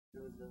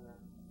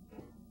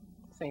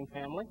Same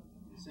family.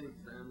 Same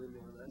family,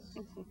 more or less.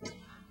 Okay.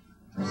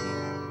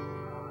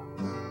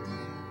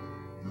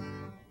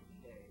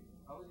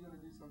 I was going to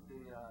do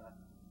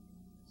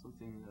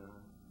something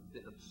a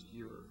bit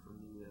obscure from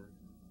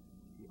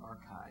the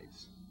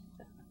archives.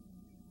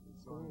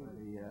 It's on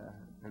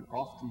an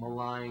oft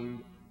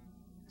maligned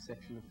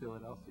section of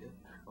Philadelphia,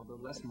 although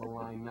less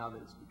maligned now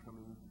that it's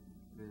becoming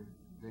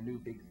the new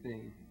big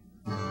thing.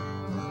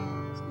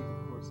 I speak,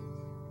 of course, of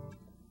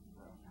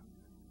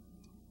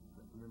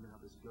I remember how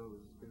this goes.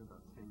 It's been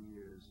about 10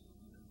 years.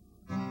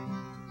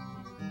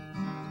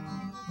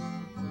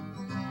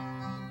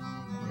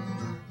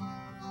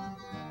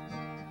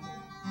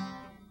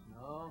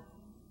 No.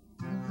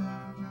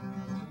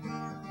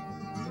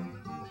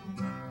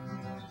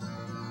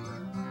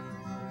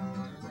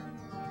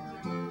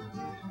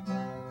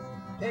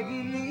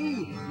 Peggy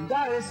Lee,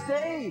 Doris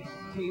Day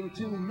came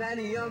to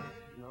Manayunk.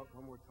 No,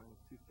 one more time,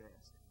 too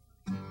fast.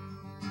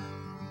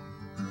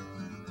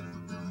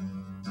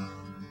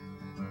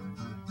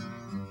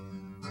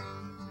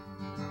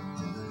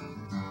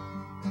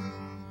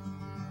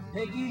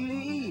 Peggy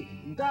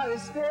Lee,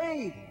 Doris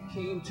Day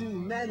came to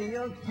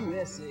Manayunk,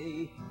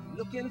 USA,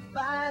 looking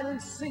fine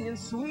and singing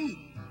sweet,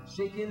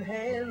 shaking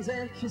hands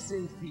and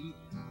kissing feet.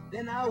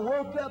 Then I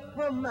woke up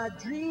from my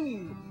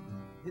dream,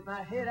 hit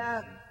my head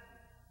out.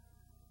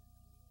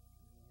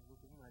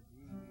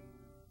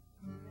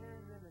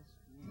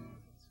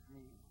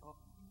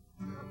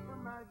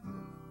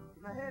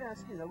 My head out,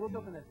 I woke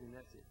up in that dream,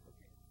 that's it.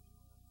 Okay.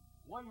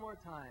 One more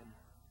time.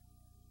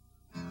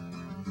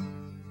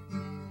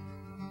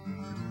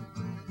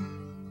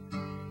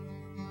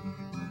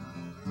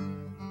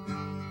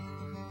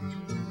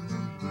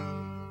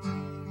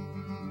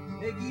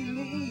 Peggy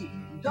Lee,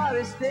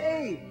 Doris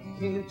Day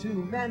came to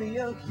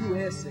Manayunk,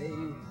 USA,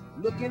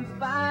 looking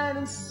fine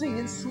and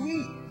singing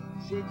sweet,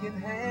 shaking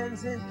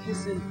hands and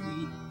kissing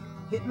feet.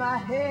 Hit my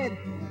head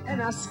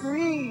and I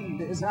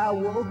screamed as I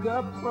woke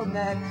up from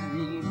that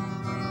dream.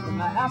 And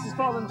my house is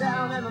falling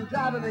down and I'm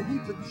driving a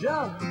heap of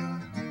junk.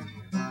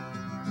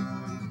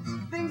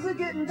 Things are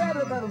getting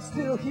better, but I'm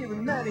still here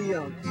in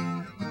Manayunk.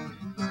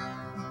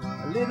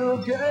 A little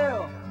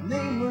girl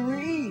named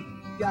Marie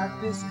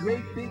got this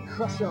great big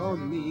crush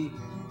on me.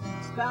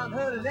 Found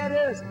her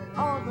letters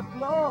on the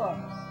floor. I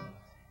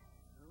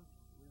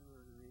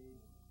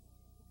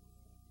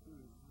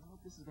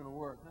hope this is gonna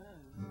work, huh?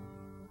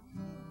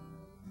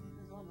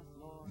 Letters on the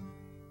floor.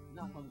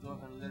 Knock on the door,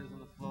 found letters on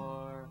the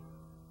floor.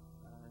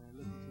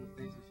 Look into her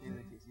face and she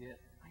ain't kiss yet.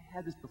 I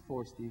had this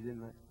before, Steve,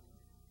 didn't I?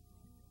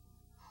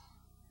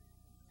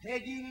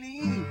 Peggy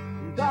Lee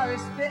and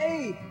Doris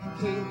Day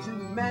came to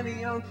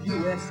Manayunk,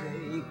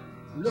 USA,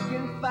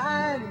 looking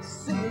fine and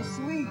singing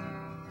sweet,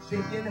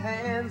 shaking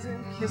hands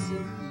and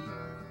kissing feet.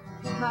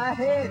 Hit my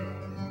head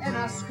and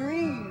I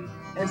screamed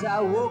as I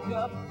woke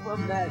up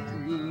from that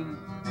dream.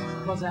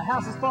 Cause the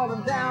house is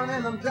falling down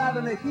and I'm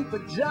driving a heap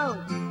of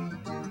junk.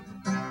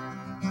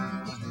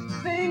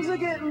 Things are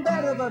getting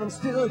better, but I'm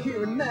still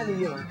here in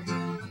Manayunk.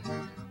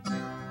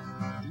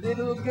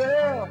 Little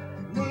girl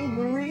named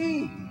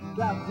Marie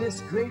got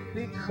this great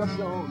big crush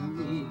on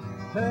me.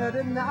 Heard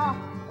a knock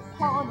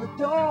upon the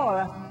door,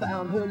 I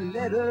found her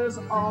letters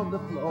on the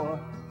floor.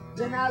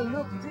 Then I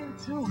looked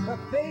into her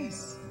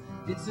face,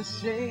 it's a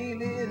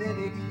shame in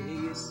any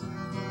case.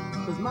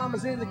 Cause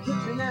Mama's in the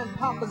kitchen and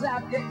Papa's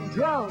out getting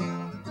drunk.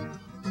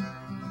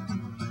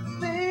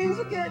 Things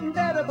are getting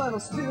better, but I'm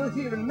still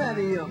here in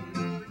Manayunk.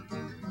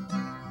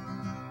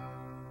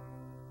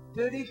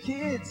 Dirty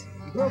kids,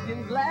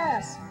 broken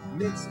glass,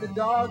 mix the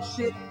dog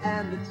shit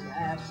and the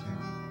trash.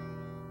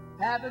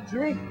 Have a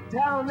drink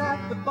down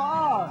at the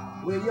bar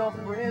where your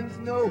friends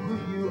know who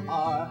you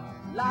are.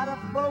 Lot of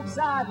folks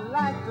I'd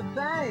like to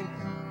thank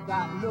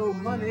got no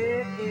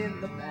money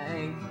in the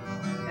bank.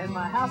 And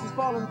my house is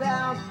falling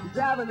down,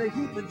 driving a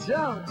heap of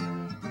junk.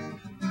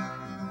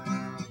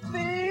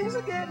 Things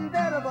are getting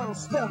better, but I'm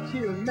stuck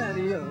here in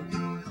Manayunk.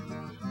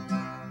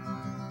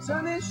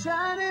 Sun is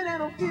shining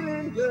and I'm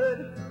feeling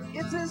good.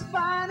 It's as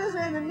fine as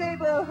any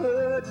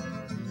neighborhood.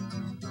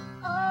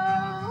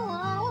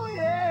 Oh,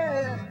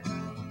 yeah.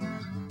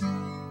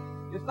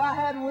 If I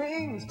had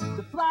wings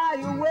to fly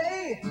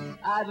away,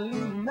 I'd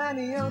leave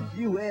Manayunk,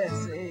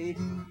 USA.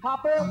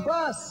 Hop a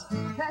bus,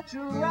 catch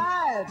a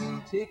ride,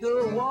 take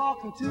a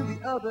walk to the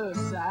other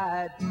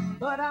side.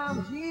 But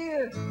I'm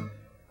here,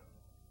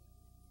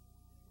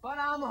 but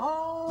I'm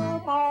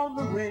home on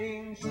the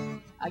range.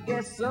 I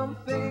guess some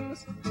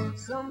things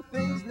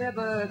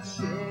never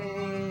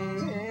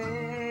change.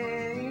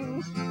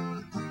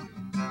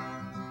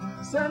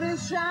 Sun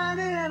is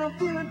shining and I'm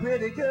feeling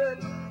pretty good.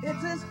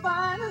 It's as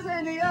fine as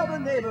any other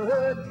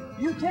neighborhood.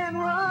 You can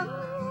run,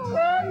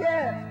 oh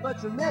yeah,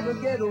 but you'll never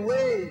get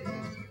away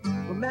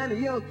from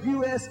Manayunk,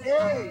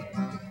 USA.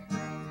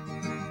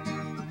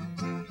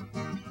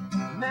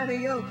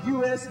 Manayunk,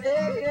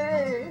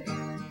 USA.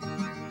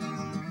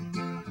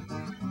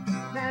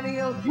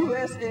 Manayunk,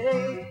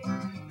 USA.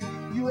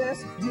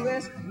 US,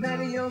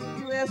 Manayunk,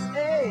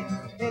 USA.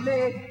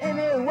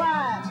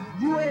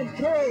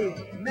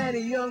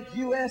 Manayunk,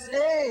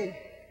 USA.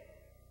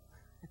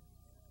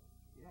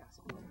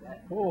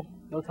 Oh,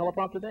 no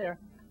teleprompter there.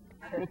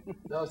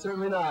 No,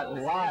 certainly not.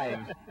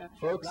 Live.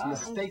 Folks,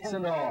 mistakes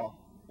and all.